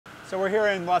So we're here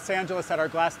in Los Angeles at our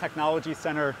Glass Technology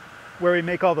Center where we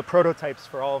make all the prototypes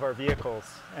for all of our vehicles.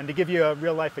 And to give you a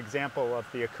real-life example of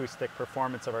the acoustic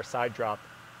performance of our side drop,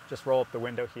 just roll up the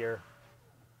window here.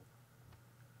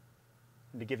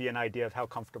 And to give you an idea of how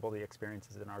comfortable the experience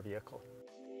is in our vehicle.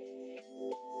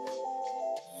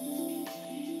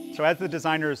 So as the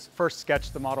designers first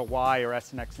sketched the Model Y or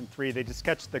S and X and 3, they just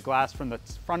sketched the glass from the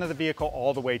front of the vehicle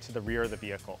all the way to the rear of the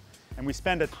vehicle. And we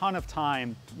spend a ton of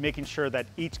time making sure that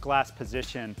each glass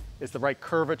position is the right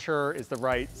curvature, is the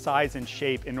right size and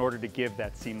shape in order to give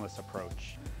that seamless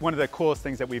approach. One of the coolest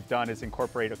things that we've done is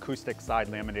incorporate acoustic side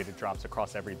laminated drops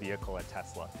across every vehicle at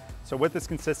Tesla. So what this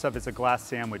consists of is a glass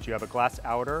sandwich. You have a glass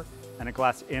outer and a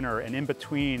glass inner, and in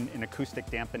between an acoustic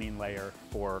dampening layer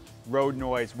for road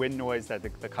noise, wind noise that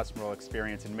the customer will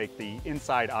experience and make the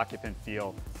inside occupant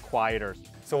feel quieter.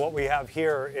 So what we have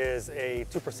here is a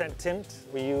 2% tint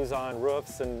we use on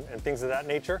roofs and things of that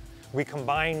nature. We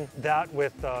combine that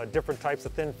with different types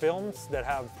of thin films that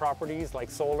have properties like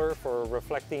solar for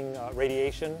reflecting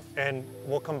radiation. And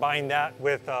we'll combine that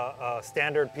with a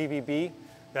standard PVB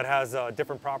that has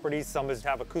different properties. Some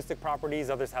have acoustic properties,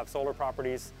 others have solar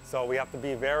properties. So we have to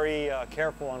be very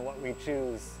careful on what we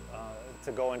choose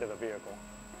to go into the vehicle.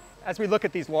 As we look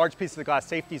at these large pieces of glass,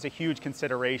 safety is a huge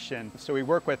consideration. So we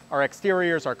work with our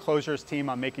exteriors, our closures team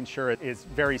on making sure it is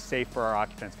very safe for our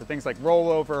occupants. For things like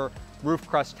rollover, roof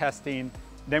crush testing,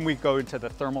 then we go into the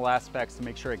thermal aspects to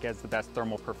make sure it gets the best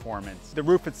thermal performance. The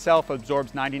roof itself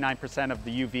absorbs 99% of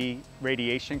the UV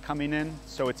radiation coming in,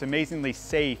 so it's amazingly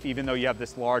safe even though you have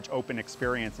this large open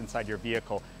experience inside your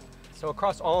vehicle. So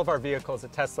across all of our vehicles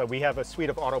at Tesla, we have a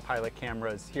suite of autopilot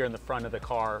cameras here in the front of the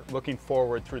car looking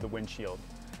forward through the windshield.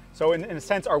 So in a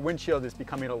sense, our windshield is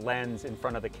becoming a lens in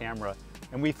front of the camera,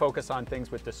 and we focus on things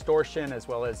with distortion as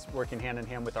well as working hand in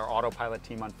hand with our autopilot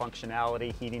team on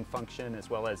functionality, heating function, as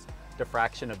well as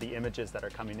diffraction of the images that are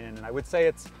coming in. And I would say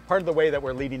it's part of the way that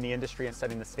we're leading the industry and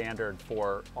setting the standard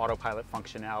for autopilot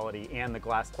functionality and the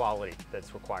glass quality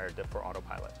that's required for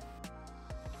autopilot.